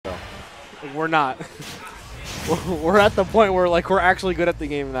we're not. We're at the point where like we're actually good at the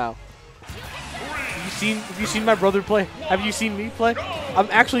game now. Have you seen my brother play? Have you seen me play? I'm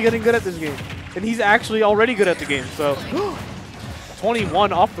actually getting good at this game, and he's actually already good at the game. So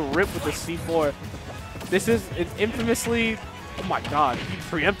 21 off the rip with the C4. It's infamously. Oh my God, he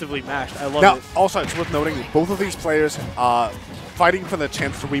preemptively mashed. I love it. Also, it's worth noting that both of these players fighting for the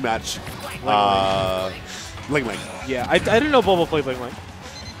chance to rematch Ling Ling. Yeah, I didn't know Bobo played Ling Ling.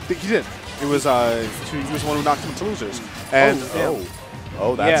 He did. He was the one who knocked him to losers. And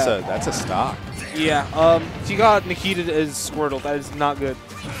that's a stock. Yeah, he got Nikita as Squirtle. That is not good.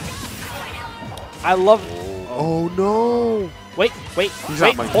 I love. Oh no! Wait.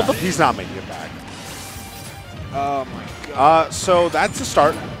 He's not making it back. Oh my God. So that's the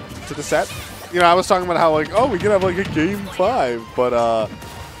start to the set. You know, I was talking about how like, we could have like a game 5, but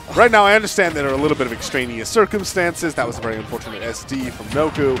right now I understand there are a little bit of extraneous circumstances. That was a very unfortunate SD from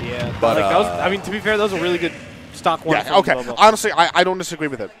Noku. Yeah, but like, that was, I mean, to be fair, that was a really good stock one. Yeah, okay. Bobo. Honestly, I don't disagree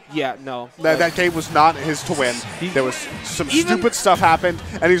with it. Yeah, no. That game was not his to win. There was some stupid stuff happened,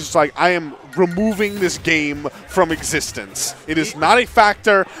 and he's just like, I am removing this game from existence. It is not a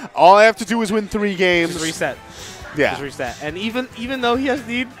factor. All I have to do is win 3 games. Just reset. Yeah. Just reset. And even though he has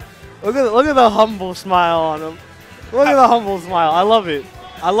lead, look at the humble smile on him. Look at the humble smile. I love it.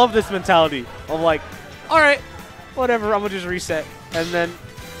 I love this mentality of like, all right, whatever. I'm gonna just reset, and then,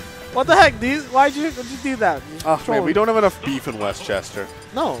 what the heck, dude? Why'd you do that? Oh man, we don't have enough beef in Westchester.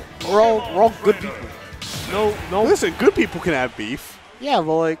 No, we're all good people. No. Listen, good people can have beef. Yeah,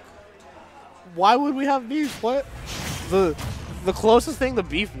 but like, why would we have beef? What? The closest thing the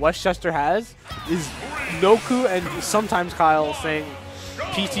beef Westchester has is Noku and sometimes Kyle saying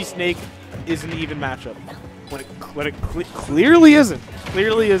PT Snake is an even matchup. When it clearly isn't.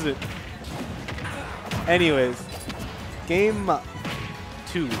 Clearly isn't. Anyways, game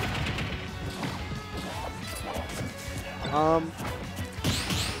 2.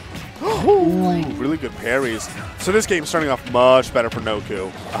 Ooh, really good parries. So this game's starting off much better for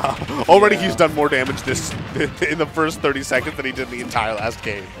Noku. Already he's done more damage in the first 30 seconds than he did in the entire last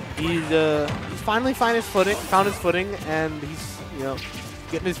game. He's finally found his footing, and he's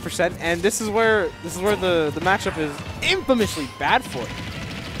getting his percent. And this is where the matchup is infamously bad for it,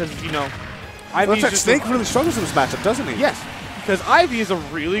 because Ivy. Looks like Snake really struggles in this matchup, doesn't he? Yes, because Ivy is a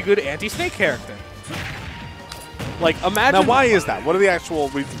really good anti-Snake character. Like, imagine. Now, why is that? What are the actual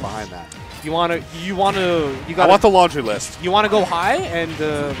reasons behind that? I want the laundry list. You want to go high and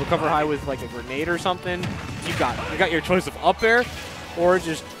recover high with like a grenade or something. You got your choice of up air or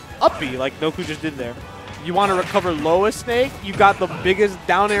just up B like Noku just did there. You want to recover lowest Snake. You got the biggest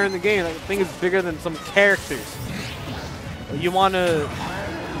down air in the game. That thing is bigger than some characters. You want to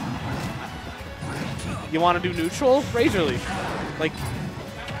do neutral Razor Leaf, like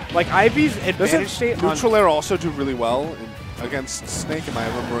Ivy's advantage state. Neutral air also do really well against Snake. Am I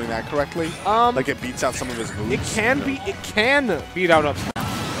remembering that correctly? Like it beats out some of his moves. It can beat out up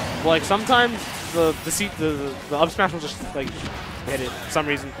smash. Like sometimes the up smash will just like hit it for some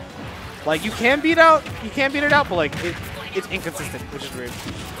reason. Like you can beat it out, but like it's inconsistent, which is weird.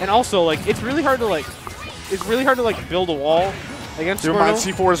 And also like it's really hard to build a wall against Your mind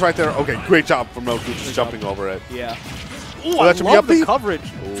C4 is right there. Okay, great job from Noku just jumping over it. Yeah. Ooh, I love the coverage.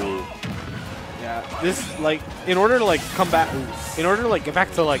 Ooh. Yeah, this in order to come back, in order to get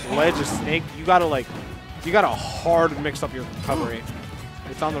back to ledge of Snake, you gotta hard mix up your recovery.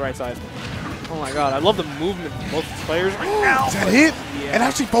 It's on the right side. Oh my God, I love the movement of both players right now. Is that it? Yeah. And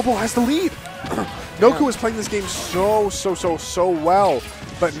actually, Bobo has the lead. Noku is playing this game so well,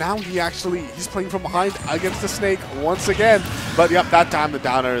 but now he's playing from behind against the Snake once again. But yep, that time the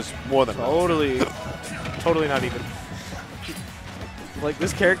downer is more than totally not even. Like,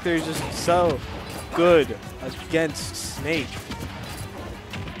 this character is just so good against Snake.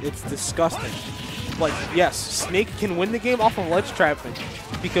 It's disgusting. Like, yes, Snake can win the game off of ledge trapping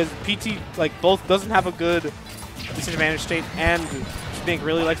because PT, both doesn't have a good disadvantage state and Snake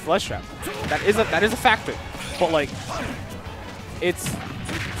really likes the ledge trap. That is a factor. But, it's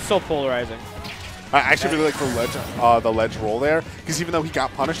so polarizing. I actually really like the ledge roll there, because even though he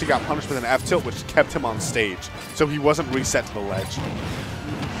got punished with an F tilt, which kept him on stage, so he wasn't reset to the ledge.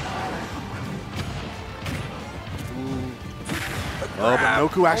 Oh, but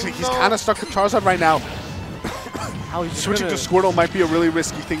Noku actually, he's kind of stuck with Charizard right now. Switching to Squirtle might be a really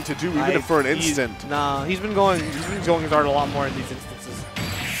risky thing to do, even if for an instant. Nah, he's been going hard a lot more in these instances.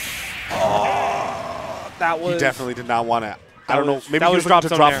 Oh, that was. He definitely did not want to. I don't know. Maybe he was going to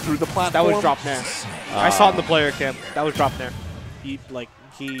drop through the platform. That was drop nair. I saw it in the player camp. That was drop nair. He put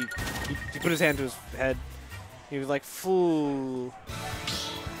his hand to his head. He was like, "Fool."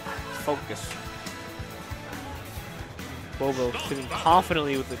 focus. Bobo sitting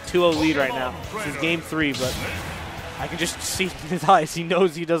confidently with the 2-0 lead right now. This is game 3, but I can just see in his eyes. He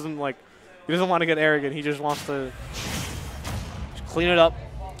knows he doesn't want to get arrogant. He just wants to just clean it up,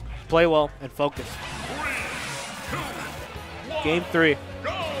 play well, and focus. Game 3.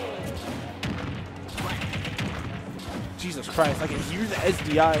 Jesus Christ! I can hear the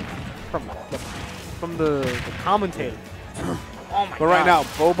SDI from the commentator. Oh my god! But right now,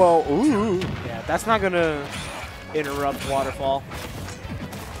 Bobo. Ooh. Yeah, that's not gonna interrupt Waterfall.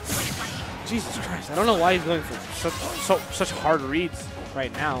 Jesus Christ! I don't know why he's going for such hard reads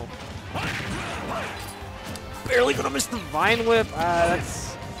right now. Barely gonna miss the Vine Whip.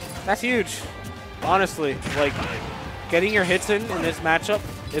 That's huge. Honestly, like getting your hits in this matchup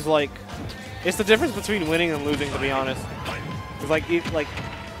is like it's the difference between winning and losing. To be honest, it's like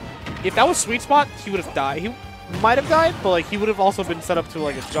if that was Sweet Spot, he would have died. He might have died, but like he would have also been set up to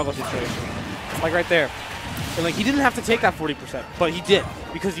like a juggle situation, like right there. And like he didn't have to take that 40%, but he did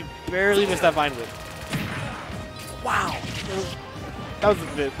because he barely missed that Vine Whip. Wow, that was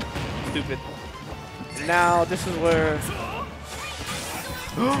a bit stupid. Now this is where.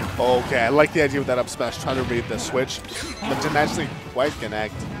 Okay, I like the idea with that up smash, trying to read the switch, but didn't actually quite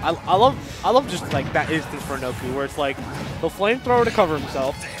connect. I love just like that instance for Noku where it's like he'll flamethrower to cover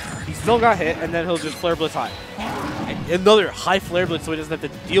himself, he still got hit, and then he'll just flare blitz high. And another high flare blitz so he doesn't have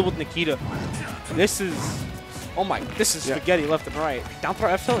to deal with Nikita. This is spaghetti left and right. Down throw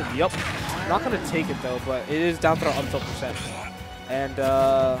F tilt, yep. Not gonna take it though, but it is down throw up tilt %. And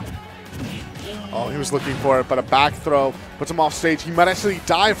oh, he was looking for it, but a back throw puts him off stage. He might actually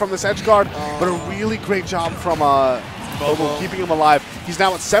die from this edge guard, but a really great job from Bobo keeping him alive. He's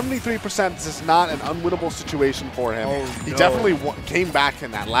now at 73%. This is not an unwinnable situation for him. Oh, he no. definitely came back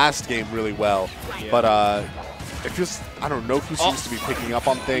in that last game really well, but it feels, I don't know, Noku seems to be picking up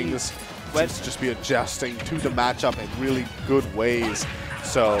on things. Seems to just be adjusting to the matchup in really good ways.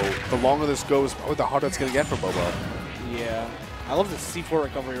 So the longer this goes, probably the harder it's going to get for Bobo. yeah, I love the C4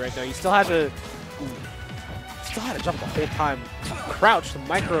 recovery right there. He still had to jump the whole time. Crouch, the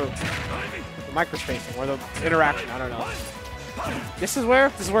micro spacing or the interaction. I don't know. This is where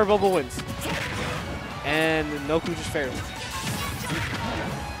Bobo wins, and Noku just failed.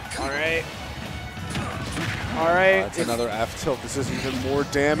 All right. That's another F tilt. This is even more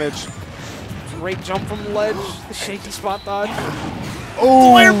damage. Great jump from the ledge. The shaky spot dodge.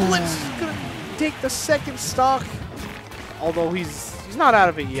 Oh! Flare blitz. He's gonna take the second stock. Although he's not out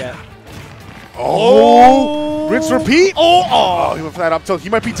of it yet. Oh! Rinse repeat. Oh! He went for that up tilt. He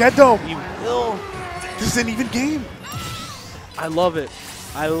might be dead though. He will. This is an even game. I love it.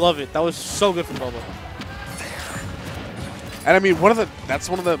 I love it. That was so good from Bobo. And I mean, that's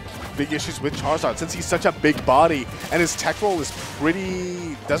one of the big issues with Charizard, since he's such a big body and his tech roll is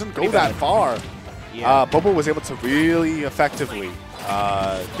doesn't go that far. Yeah. Bobo was able to really effectively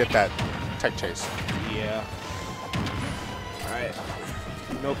get that tech chase. Yeah. All right.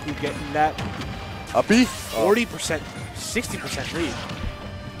 Noku getting that Uppy. 40%, 60% lead.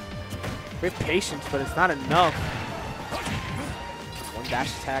 Great patience, but it's not enough. One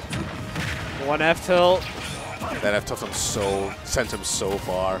dash attack. One F tilt. That F tilt sent him so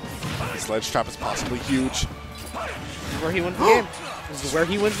far. His ledge trap is possibly huge. This is where he wins the game. This is where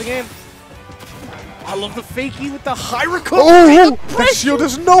he wins the game. I love the fakie with the high recovery. Oh! The shield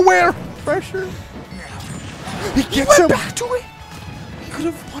is nowhere! Pressure. He gets him! Back to it. He could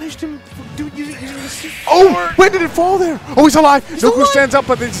have punished him for using the C4. Oh! When did it fall there? Oh, he's alive! He's Noku alive. stands up,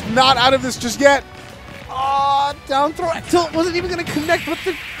 but he's not out of this just yet. Down throw. Tilt wasn't even going to connect, but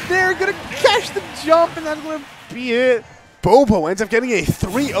they're going to catch the jump, and that's going to be it. Bobo ends up getting a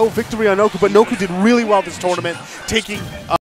 3-0 victory on Noku, but Noku did really well this tournament, taking